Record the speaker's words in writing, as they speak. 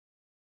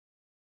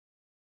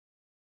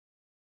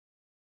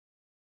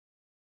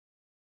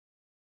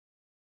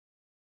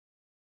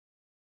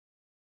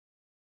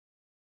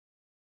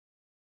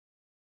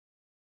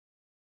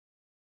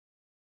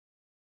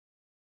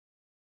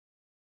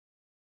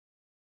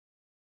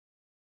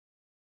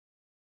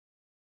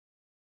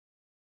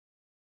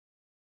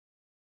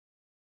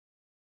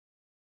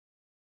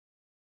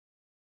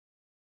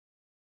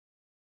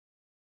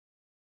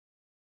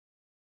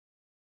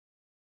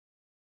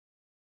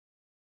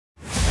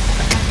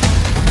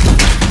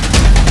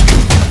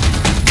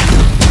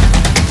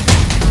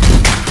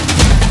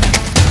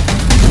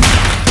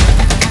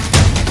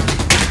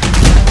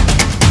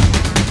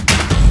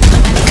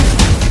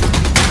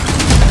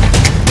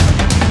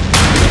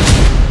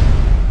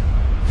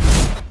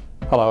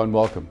Hello and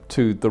welcome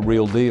to The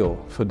Real Deal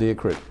for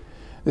Deercrit.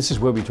 This is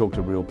where we talk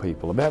to real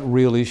people about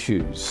real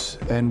issues,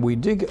 and we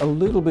dig a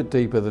little bit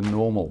deeper than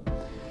normal.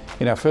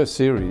 In our first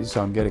series,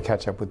 I'm going to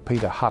catch up with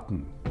Peter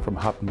Hutton from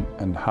Hutton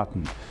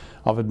Hutton.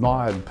 I've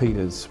admired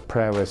Peter's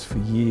prowess for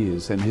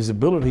years and his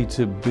ability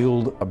to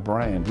build a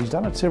brand. He's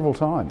done it several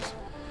times.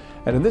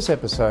 And in this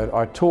episode,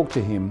 I talked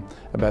to him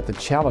about the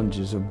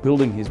challenges of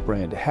building his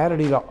brand. How did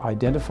he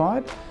identify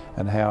it,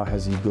 and how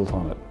has he built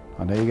on it?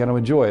 I know you're going to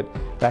enjoy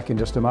it. Back in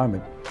just a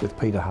moment with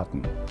Peter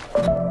Hutton.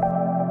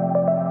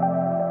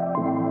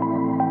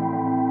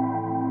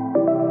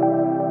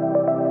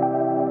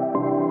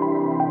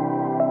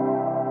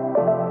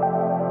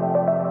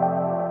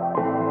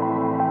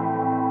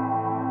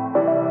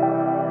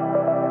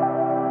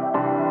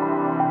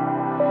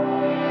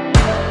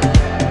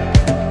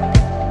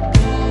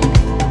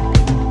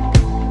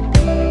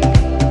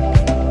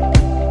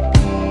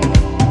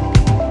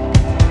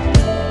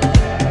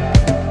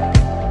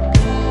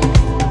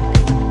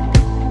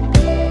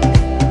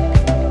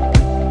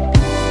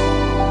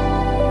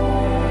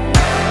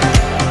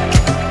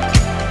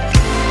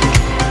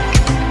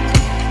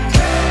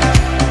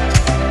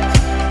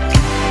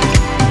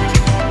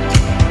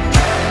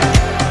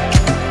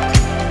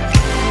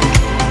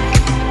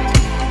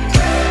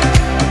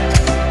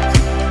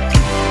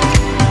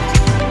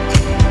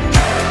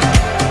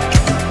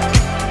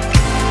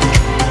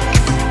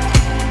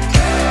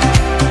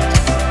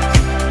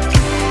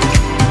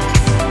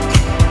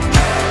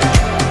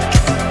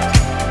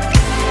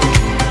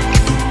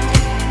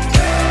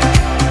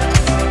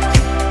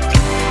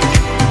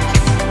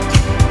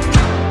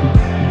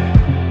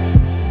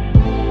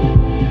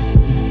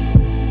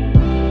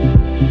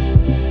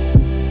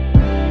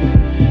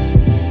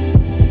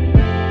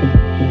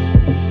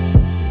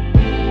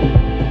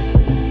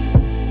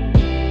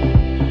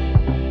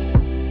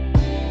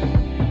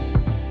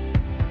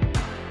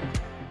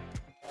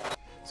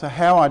 So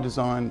how I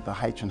designed the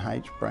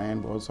H&H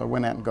brand was I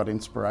went out and got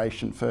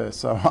inspiration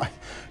first. So I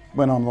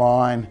went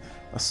online,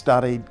 I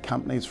studied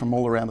companies from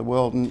all around the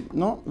world, and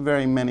not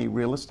very many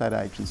real estate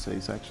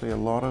agencies, actually a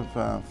lot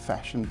of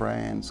fashion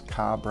brands,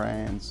 car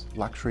brands,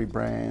 luxury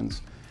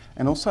brands,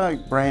 and also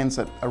brands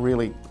that are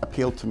really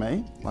appealed to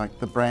me,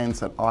 like the brands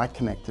that I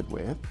connected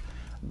with.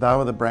 They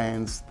were the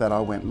brands that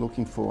I went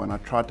looking for, and I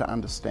tried to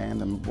understand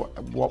them.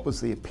 What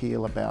was the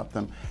appeal about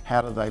them?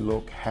 How do they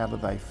look? How do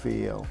they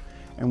feel?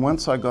 And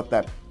once I got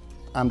that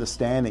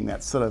understanding,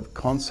 that sort of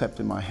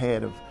concept in my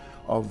head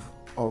of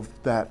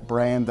that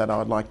brand that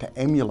I'd like to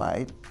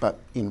emulate, but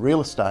in real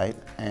estate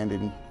and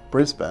in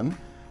Brisbane,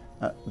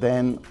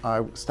 then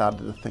I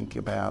started to think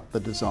about the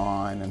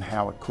design and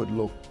how it could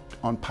look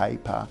on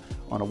paper,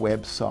 on a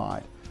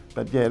website.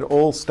 But yeah, it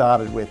all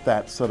started with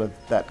that sort of,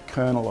 that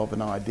kernel of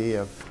an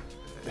idea of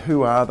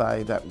who are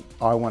they that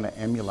I want to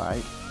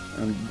emulate,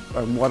 and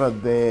what are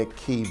their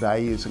key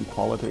values and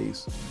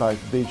qualities, both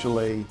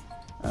visually,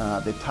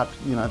 their touch,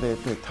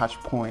 their touch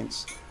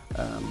points,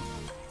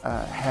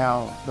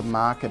 how the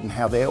market and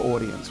how their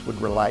audience would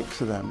relate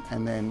to them.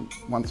 And then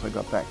once I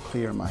got that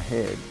clear in my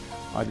head,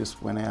 I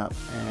just went out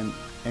and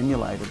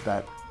emulated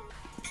that,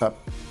 but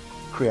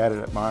created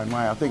it my own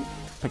way. I think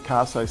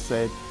Picasso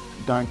said,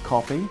 "Don't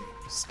copy,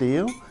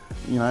 steal."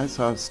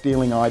 So I was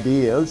stealing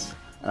ideas,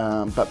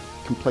 but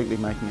completely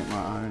making it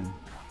my own.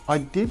 I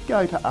did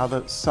go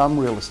to some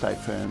real estate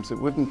firms. It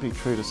wouldn't be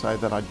true to say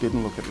that I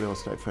didn't look at real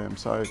estate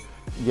firms. So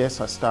yes,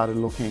 I started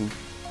looking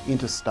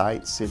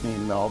interstate, Sydney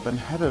and Melbourne,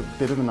 had a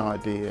bit of an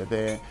idea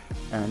there.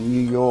 And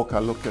New York, I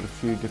looked at a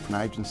few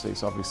different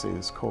agencies. Obviously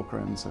there's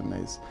Corcoran's, and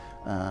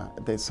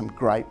there's some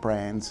great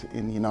brands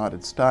in the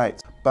United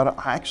States. But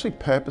I actually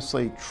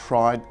purposely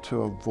tried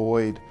to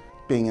avoid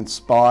being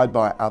inspired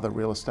by other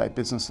real estate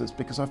businesses,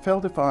 because I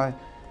felt if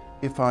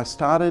I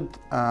started,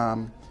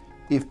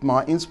 if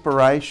my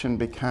inspiration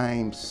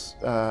became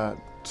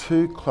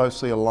too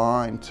closely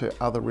aligned to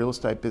other real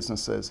estate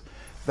businesses,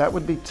 that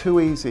would be too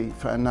easy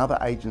for another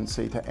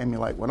agency to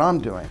emulate what I'm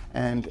doing,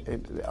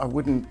 and I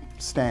wouldn't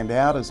stand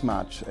out as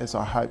much as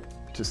I hoped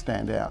to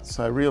stand out.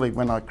 So really,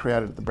 when I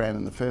created the brand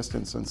in the first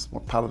instance,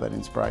 part of that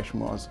inspiration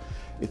was,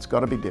 it's got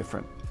to be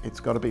different, it's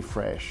got to be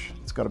fresh,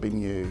 it's got to be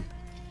new,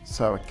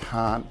 so it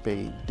can't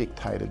be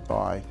dictated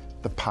by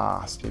the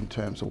past in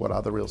terms of what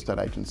other real estate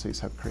agencies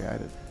have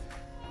created.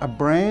 A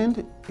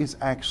brand is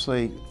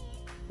actually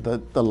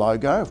the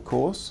logo, of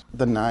course,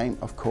 the name,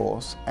 of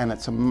course, and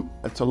it's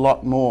a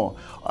lot more.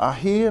 I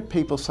hear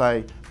people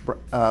say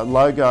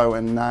logo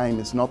and name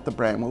is not the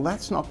brand. Well,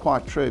 that's not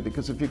quite true,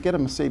 because if you get a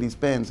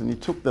Mercedes-Benz and you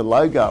took the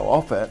logo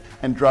off it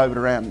and drove it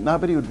around,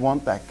 nobody would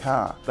want that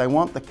car. They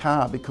want the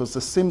car because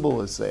the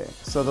symbol is there.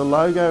 So the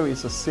logo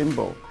is a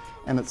symbol,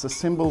 and it's a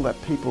symbol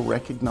that people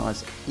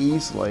recognise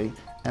easily,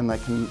 and they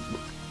can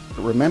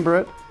remember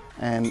it,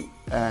 and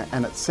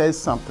it says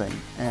something,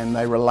 and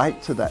they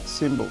relate to that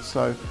symbol.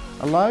 So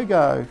a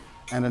logo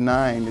and a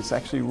name is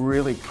actually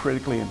really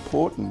critically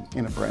important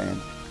in a brand.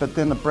 But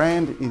then the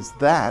brand is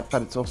that,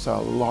 but it's also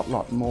a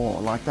lot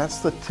more. Like that's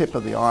the tip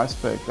of the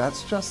iceberg.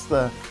 That's just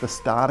the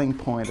starting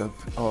point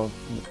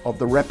of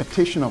the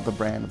repetition of the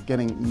brand, of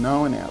getting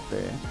known out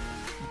there.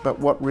 But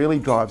what really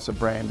drives a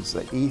brand is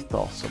the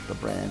ethos of the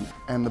brand.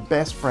 And the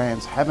best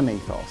brands have an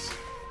ethos,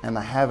 and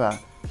they have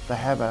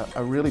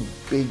a really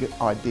big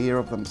idea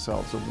of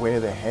themselves, of where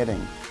they're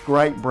heading.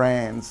 Great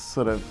brands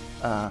sort of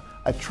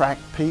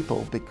attract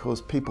people because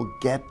people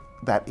get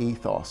that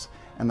ethos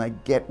and they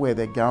get where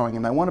they're going,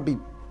 and they want to be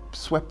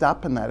swept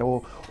up in that,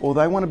 or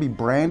they want to be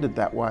branded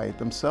that way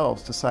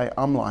themselves, to say,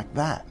 I'm like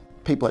that.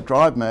 People at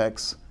Drive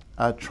Mercs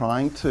are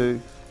trying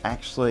to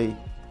actually,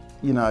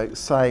 you know,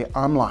 say,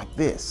 I'm like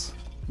this,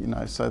 you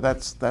know, so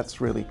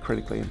that's really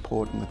critically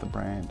important with the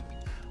brand.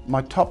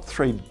 My top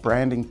 3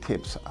 branding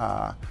tips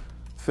are,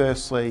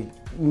 firstly,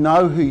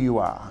 know who you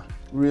are.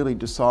 Really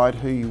decide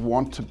who you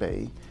want to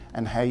be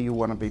and how you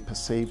want to be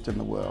perceived in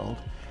the world,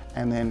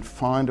 and then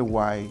find a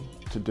way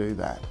to do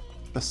that.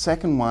 The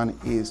second one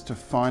is to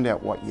find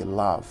out what you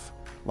love.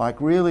 Like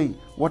really,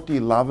 what do you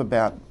love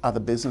about other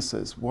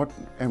businesses? What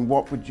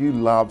would you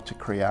love to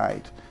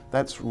create?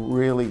 That's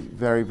really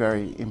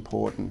very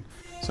important.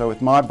 So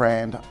with my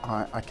brand,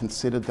 I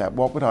considered that.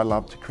 What would I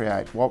love to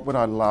create? What would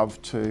I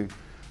love to,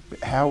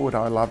 how would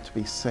I love to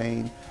be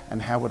seen?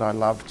 And how would I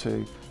love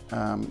to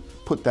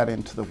put that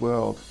into the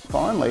world?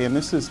 Finally, and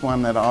this is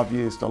one that I've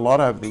used a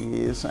lot over the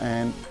years,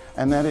 and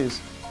that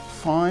is,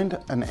 find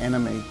an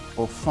enemy,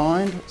 or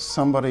find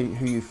somebody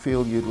who you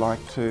feel you'd like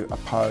to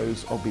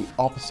oppose or be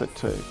opposite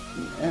to.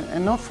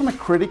 And not from a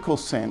critical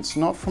sense,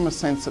 not from a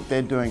sense that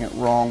they're doing it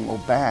wrong or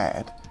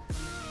bad,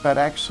 but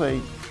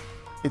actually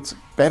it's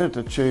better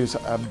to choose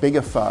a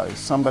bigger foe,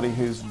 somebody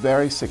who's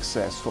very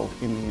successful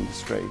in the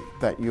industry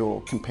that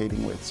you're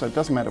competing with. So it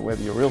doesn't matter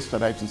whether you're a real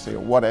estate agency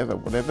or whatever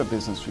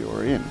business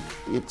you're in.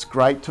 It's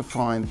great to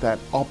find that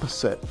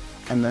opposite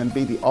and then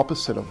be the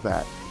opposite of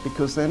that,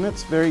 because then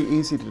it's very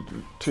easy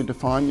to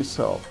define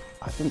yourself.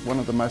 I think one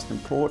of the most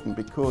important,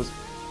 because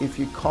if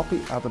you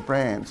copy other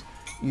brands,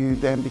 you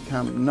then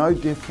become no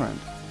different.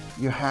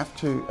 You have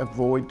to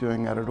avoid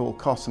doing that at all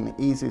costs, and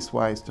the easiest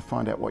way is to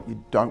find out what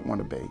you don't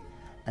want to be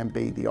and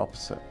be the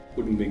opposite.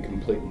 Wouldn't be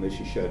complete unless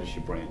you showed us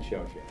your brand,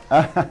 shall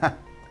you?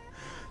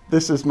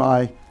 This is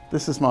my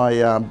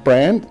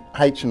brand,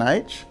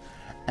 H&H,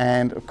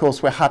 and of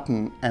course we're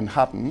Hutton and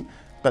Hutton,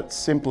 but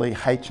simply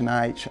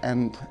H&H,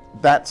 and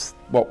that's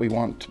what we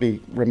want to be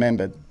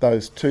remembered,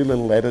 those 2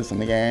 little letters in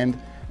the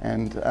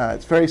and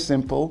it's very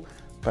simple,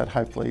 but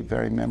hopefully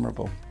very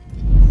memorable.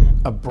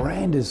 A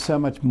brand is so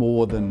much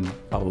more than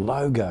a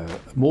logo,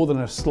 more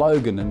than a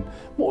slogan, and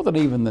more than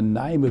even the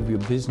name of your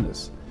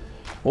business.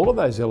 All of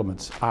those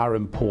elements are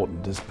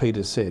important, as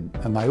Peter said,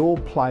 and they all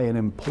play an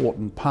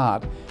important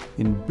part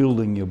in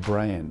building your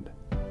brand.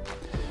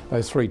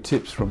 Those 3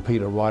 tips from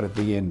Peter right at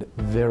the end,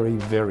 very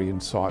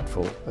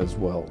insightful as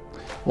well.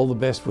 All the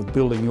best with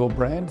building your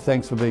brand.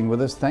 Thanks for being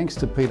with us. Thanks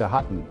to Peter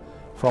Hutton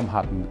from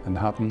Hutton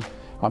Hutton.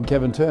 I'm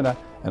Kevin Turner,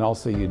 and I'll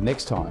see you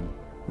next time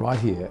right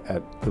here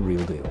at The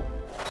Real Deal.